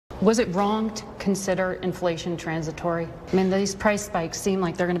Was it wrong to consider inflation transitory? I mean, these price spikes seem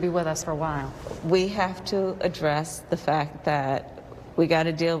like they're going to be with us for a while. We have to address the fact that we got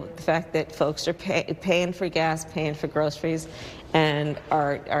to deal with the fact that folks are paying for gas, paying for groceries, and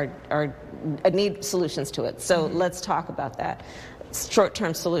need solutions to it. So let's talk about that.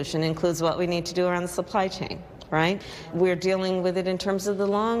 Short-term solution includes what we need to do around the supply chain, right? We're dealing with it in terms of the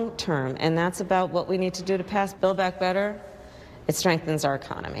long term, and that's about what we need to do to pass Build Back Better. It strengthens our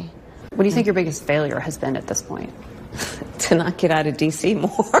economy. What do you think your biggest failure has been at this point? To not get out of D.C.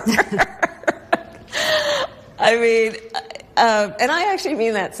 more. I mean, and I actually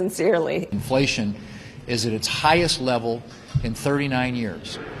mean that sincerely. Inflation is at its highest level in 39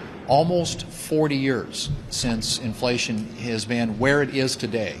 years. Almost 40 years since inflation has been where it is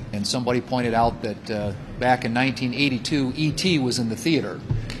today. And somebody pointed out that back in 1982, E.T. was in the theater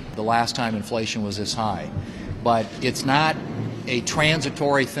the last time inflation was this high. But it's not a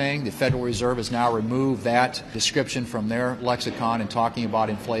transitory thing. The Federal Reserve has now removed that description from their lexicon in talking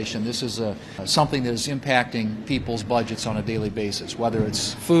about inflation. This is something that is impacting people's budgets on a daily basis, whether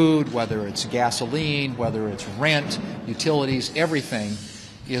it's food, whether it's gasoline, whether it's rent, utilities, everything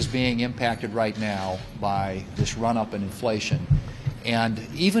is being impacted right now by this run-up in inflation. And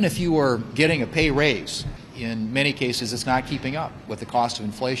even if you were getting a pay raise, in many cases it's not keeping up with the cost of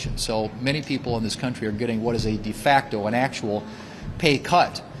inflation. So many people in this country are getting what is a de facto, an actual pay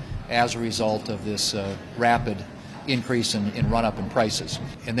cut as a result of this rapid increase in run-up in prices.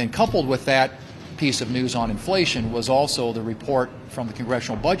 And then coupled with that piece of news on inflation was also the report from the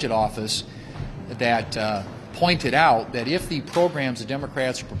Congressional Budget Office that pointed out that if the programs the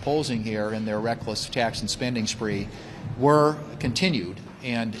Democrats are proposing here in their reckless tax and spending spree were continued,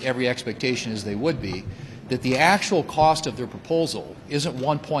 and every expectation is they would be, that the actual cost of their proposal isn't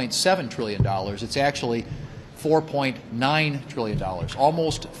 $1.7 trillion, it's actually $4.9 trillion,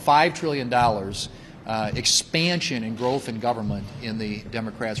 almost $5 trillion expansion and growth in government in the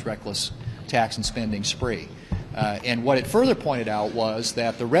Democrats' reckless tax and spending spree. And what it further pointed out was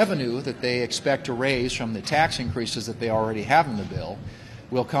that the revenue that they expect to raise from the tax increases that they already have in the bill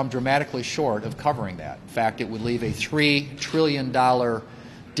will come dramatically short of covering that. In fact, it would leave a $3 trillion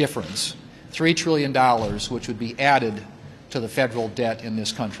difference, $3 trillion, which would be added to the federal debt in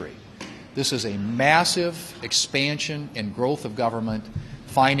this country. This is a massive expansion and growth of government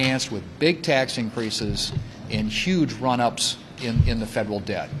financed with big tax increases and huge run-ups in the federal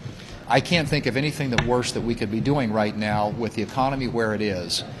debt. I can't think of anything that worse that we could be doing right now with the economy where it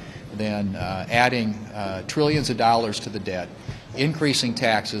is than adding trillions of dollars to the debt, increasing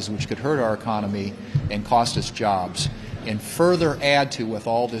taxes, which could hurt our economy and cost us jobs, and further add to, with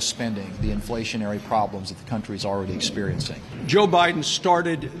all this spending, the inflationary problems that the country is already experiencing. Joe Biden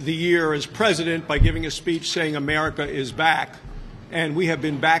started the year as president by giving a speech saying America is back, and we have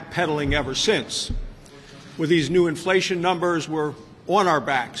been backpedaling ever since. With these new inflation numbers, we're on our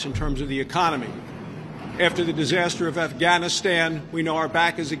backs in terms of the economy. After the disaster of Afghanistan, we know our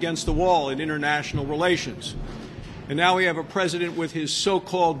back is against the wall in international relations. And now we have a president with his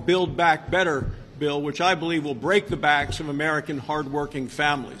so-called Build Back Better bill, which I believe will break the backs of American hardworking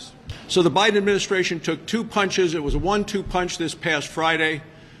families. So the Biden administration took two punches. It was a 1-2 punch this past Friday.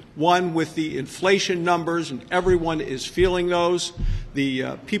 One with the inflation numbers, and everyone is feeling those.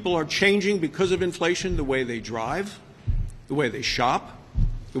 The people are changing because of inflation, the way they drive, the way they shop,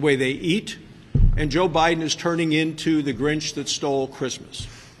 the way they eat, and Joe Biden is turning into the Grinch that stole Christmas.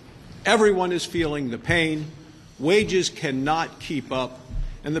 Everyone is feeling the pain. Wages cannot keep up,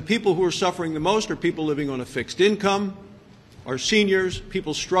 and the people who are suffering the most are people living on a fixed income, are seniors,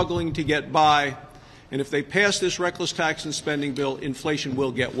 people struggling to get by, and if they pass this reckless tax and spending bill, inflation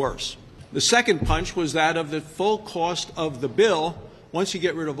will get worse. The second punch was that of the full cost of the bill. Once you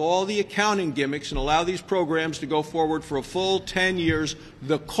get rid of all the accounting gimmicks and allow these programs to go forward for a full 10 years,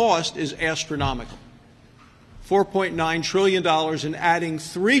 the cost is astronomical. $4.9 trillion and adding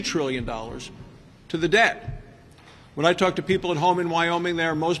 $3 trillion to the debt. When I talk to people at home in Wyoming, they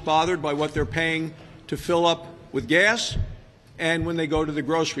are most bothered by what they're paying to fill up with gas and when they go to the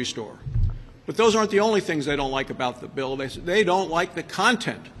grocery store. But those aren't the only things they don't like about the bill. They don't like the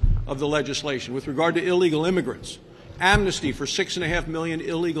content of the legislation with regard to illegal immigrants. Amnesty for 6.5 million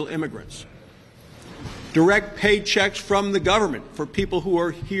illegal immigrants. Direct paychecks from the government for people who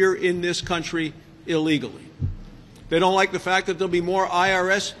are here in this country illegally. They don't like the fact that there'll be more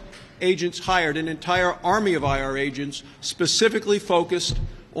IRS agents hired, an entire army of IR agents specifically focused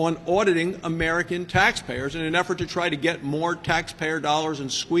on auditing American taxpayers in an effort to try to get more taxpayer dollars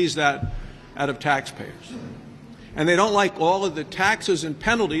and squeeze that out of taxpayers. And they don't like all of the taxes and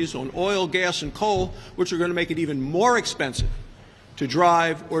penalties on oil, gas, and coal, which are going to make it even more expensive to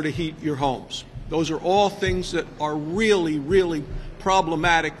drive, or to heat your homes. Those are all things that are really, really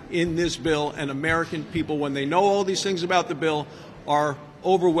problematic in this bill, and American people, when they know all these things about the bill, are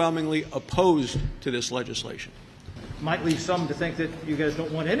overwhelmingly opposed to this legislation. Might lead some to think that you guys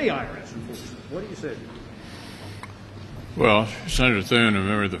don't want any IRS enforcement. What do you say? Well, Senator Thune, a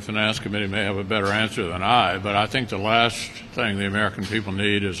member of the Finance Committee, may have a better answer than I, but I think the last thing the American people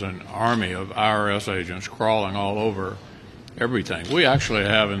need is an army of IRS agents crawling all over everything. We actually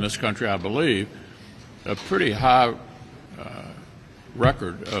have in this country, I believe, a pretty high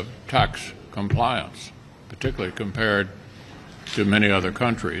record of tax compliance, particularly compared to many other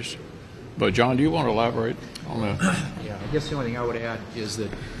countries. But, John, do you want to elaborate on that? Yeah, I guess the only thing I would add is that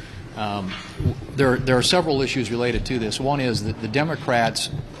there are several issues related to this. One is that the Democrats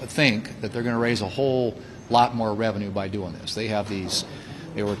think that they're going to raise a whole lot more revenue by doing this. They have these,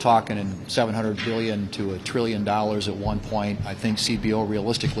 they were talking in $700 billion to $1 trillion at one point. I think CBO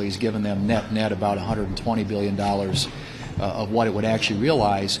realistically has given them net about $120 billion of what it would actually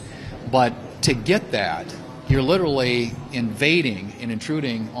realize. But to get that, you're literally invading and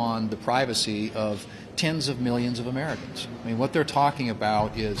intruding on the privacy of tens of millions of Americans. I mean, what they're talking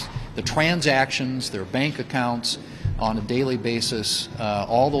about is the transactions, their bank accounts on a daily basis,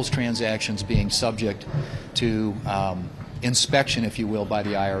 all those transactions being subject to inspection, if you will, by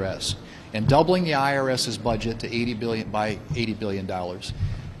the IRS. And doubling the IRS's budget to $80 billion by $80 billion,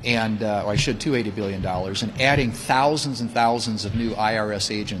 and or I should to $80 billion, and adding thousands and thousands of new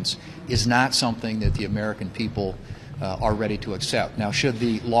IRS agents is not something that the American people are ready to accept. Now, should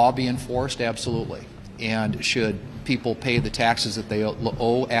the law be enforced? Absolutely. And should people pay the taxes that they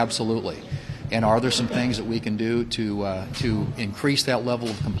owe? Absolutely. And are there some things that we can do to increase that level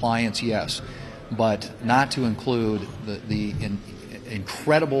of compliance? Yes. But not to include the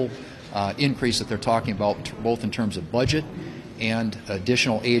incredible increase that they're talking about, both in terms of budget and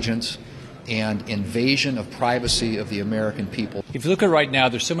additional agents and invasion of privacy of the American people. If you look at right now,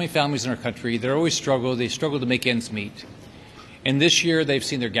 there's so many families in our country that always struggle. They struggle to make ends meet. And this year, they've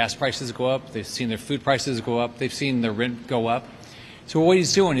seen their gas prices go up. They've seen their food prices go up. They've seen their rent go up. So what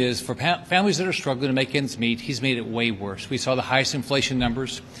he's doing is, for families that are struggling to make ends meet, he's made it way worse. We saw the highest inflation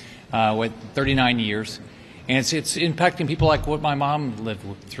numbers with 39 years. And it's impacting people like what my mom lived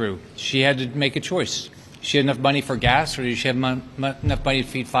through. She had to make a choice. She had enough money for gas, or did she have enough money to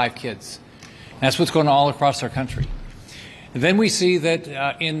feed 5 kids? And that's what's going on all across our country. And then we see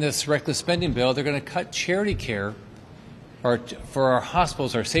that in this reckless spending bill, they're going to cut charity care for our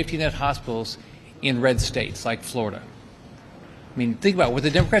hospitals, our safety net hospitals in red states like Florida. I mean, think about what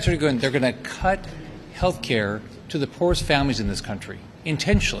the Democrats are doing. They're going to cut health care to the poorest families in this country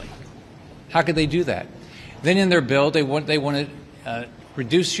intentionally. How could they do that? Then in their bill, they want to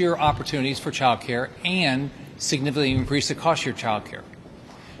reduce your opportunities for child care and significantly increase the cost of your child care.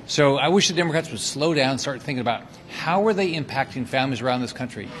 So I wish the Democrats would slow down and start thinking about how are they impacting families around this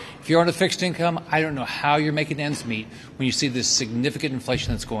country. If you're on a fixed income, I don't know how you're making ends meet when you see this significant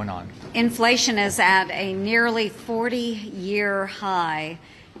inflation that's going on. Inflation is at a nearly 40-year high,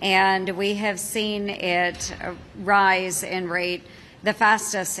 and we have seen it rise in rate the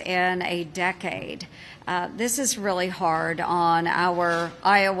fastest in a decade. This is really hard on our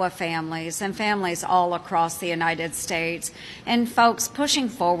Iowa families and families all across the United States. And folks, pushing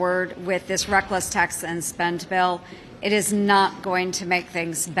forward with this reckless tax and spend bill, it is not going to make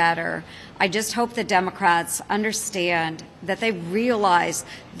things better. I just hope the Democrats understand that they realize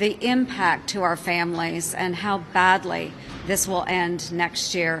the impact to our families and how badly this will end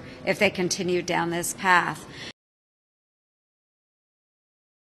next year if they continue down this path.